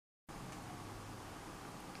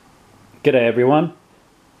G'day everyone.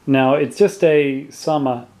 Now it's just a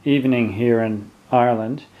summer evening here in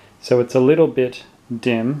Ireland, so it's a little bit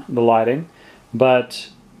dim, the lighting, but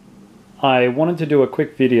I wanted to do a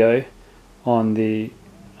quick video on the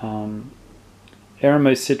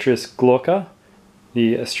Eremocitrus Glauca,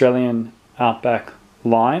 the Australian outback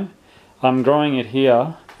lime. I'm growing it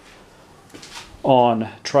here on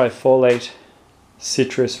trifoliate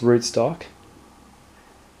citrus rootstock.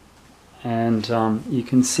 And you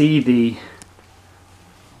can see the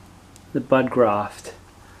bud graft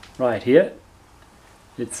right here.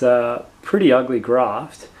 It's a pretty ugly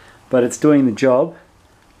graft, but it's doing the job.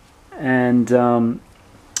 And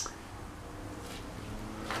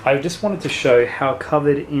I just wanted to show how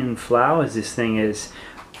covered in flowers this thing is.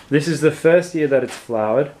 This is the first year that it's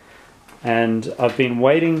flowered, and I've been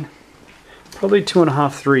waiting probably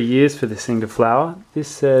 2.5 to 3 years for this thing to flower. This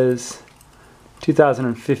says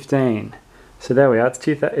 2015, so there we are.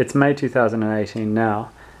 It's May 2018 now,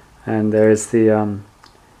 and there's the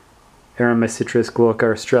Eremocitrus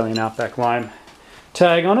Glauca Australian outback lime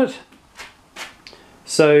tag on it.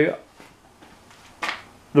 So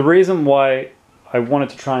the reason why I wanted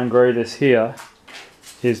to try and grow this here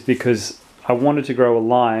is because I wanted to grow a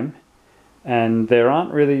lime, and there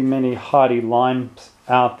aren't really many hardy limes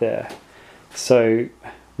out there. So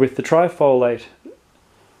with the trifoliate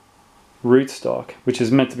rootstock, which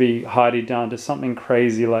is meant to be hardy down to something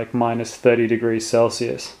crazy like minus 30 degrees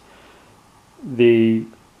Celsius, the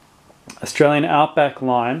Australian outback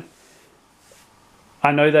lime,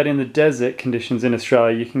 I know that in the desert conditions in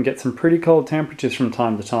Australia you can get some pretty cold temperatures from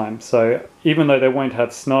time to time. So even though they won't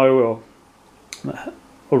have snow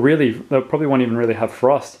or really, they probably won't even really have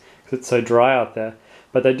frost because it's so dry out there,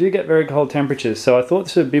 but they do get very cold temperatures. So I thought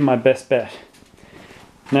this would be my best bet.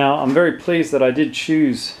 Now I'm very pleased that I did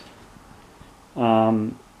choose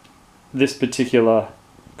this particular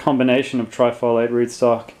combination of trifoliate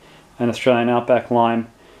rootstock and Australian outback lime,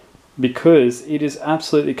 because it is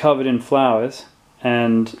absolutely covered in flowers.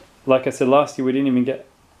 And like I said, last year we didn't even get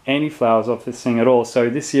any flowers off this thing at all. So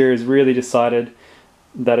this year is really decided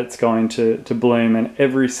that it's going to bloom, and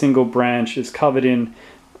every single branch is covered in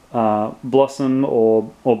blossom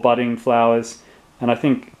or budding flowers. And I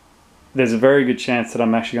think there's a very good chance that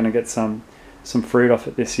I'm actually going to get some fruit off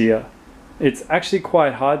it this year. It's actually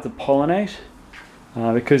quite hard to pollinate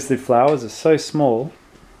because the flowers are so small.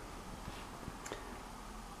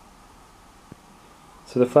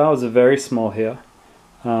 So the flowers are very small here.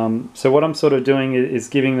 So what I'm sort of doing is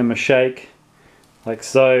giving them a shake, like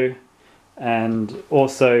so. And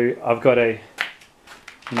also I've got a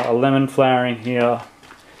lemon flowering here,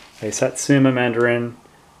 a satsuma mandarin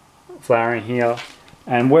flowering here.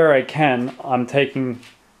 And where I can, I'm taking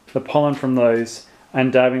the pollen from those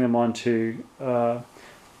and dabbing them onto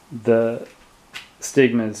the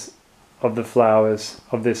stigmas of the flowers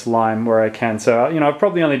of this lime where I can. So I've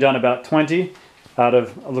probably only done about 20 out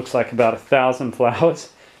of, it looks like about 1,000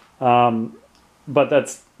 flowers, but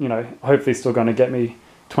that's hopefully still going to get me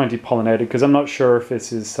 20 pollinated, because I'm not sure if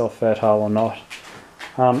this is self-fertile or not.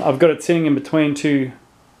 I've got it sitting in between two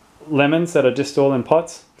lemons that are just all in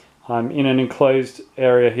pots. I'm in an enclosed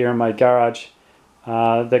area here in my garage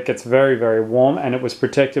that gets very, very warm, and it was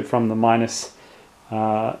protected from the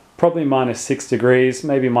probably minus 6 degrees,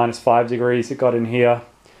 maybe minus 5 degrees it got in here.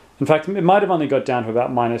 In fact, it might have only got down to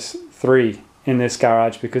about minus 3 in this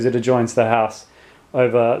garage because it adjoins the house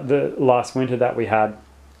over the last winter that we had.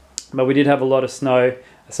 But we did have a lot of snow,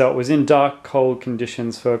 so it was in dark, cold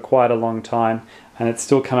conditions for quite a long time, and it's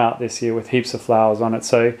still come out this year with heaps of flowers on it.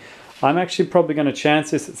 So I'm actually probably going to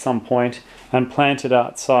chance this at some point and plant it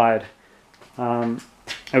outside.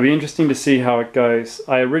 It'll be interesting to see how it goes.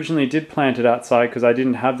 I originally did plant it outside because I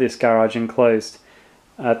didn't have this garage enclosed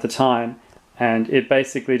at the time, and it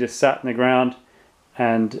basically just sat in the ground,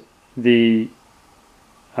 and the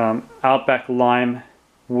outback lime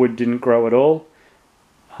wood didn't grow at all,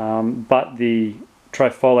 but the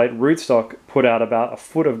trifoliate rootstock put out about a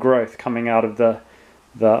foot of growth coming out of the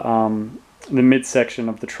midsection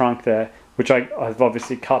of the trunk there, which I've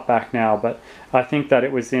obviously cut back now. But I think that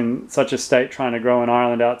it was in such a state trying to grow in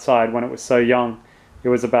Ireland outside when it was so young, it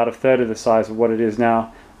was about a third of the size of what it is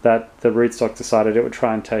now, that the rootstock decided it would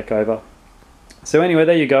try and take over. So anyway,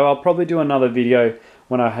 there you go. I'll probably do another video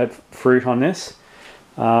when I have fruit on this.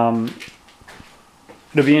 It'll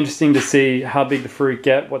be interesting to see how big the fruit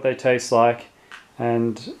get, what they taste like,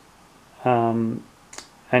 and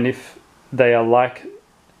if they are like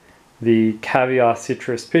the caviar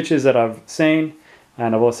citrus pictures that I've seen.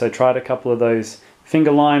 And I've also tried a couple of those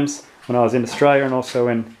finger limes when I was in Australia and also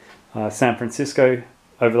in San Francisco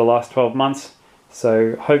over the last 12 months.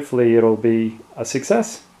 So hopefully it'll be a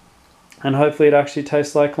success. and hopefully it actually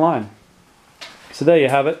tastes like lime. So there you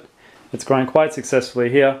have it. It's growing quite successfully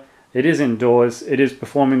here. It is indoors. It is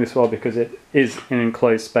performing this well because it is in an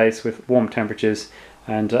enclosed space with warm temperatures,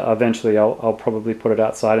 and eventually I'll probably put it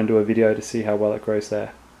outside and do a video to see how well it grows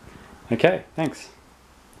there. Okay, thanks.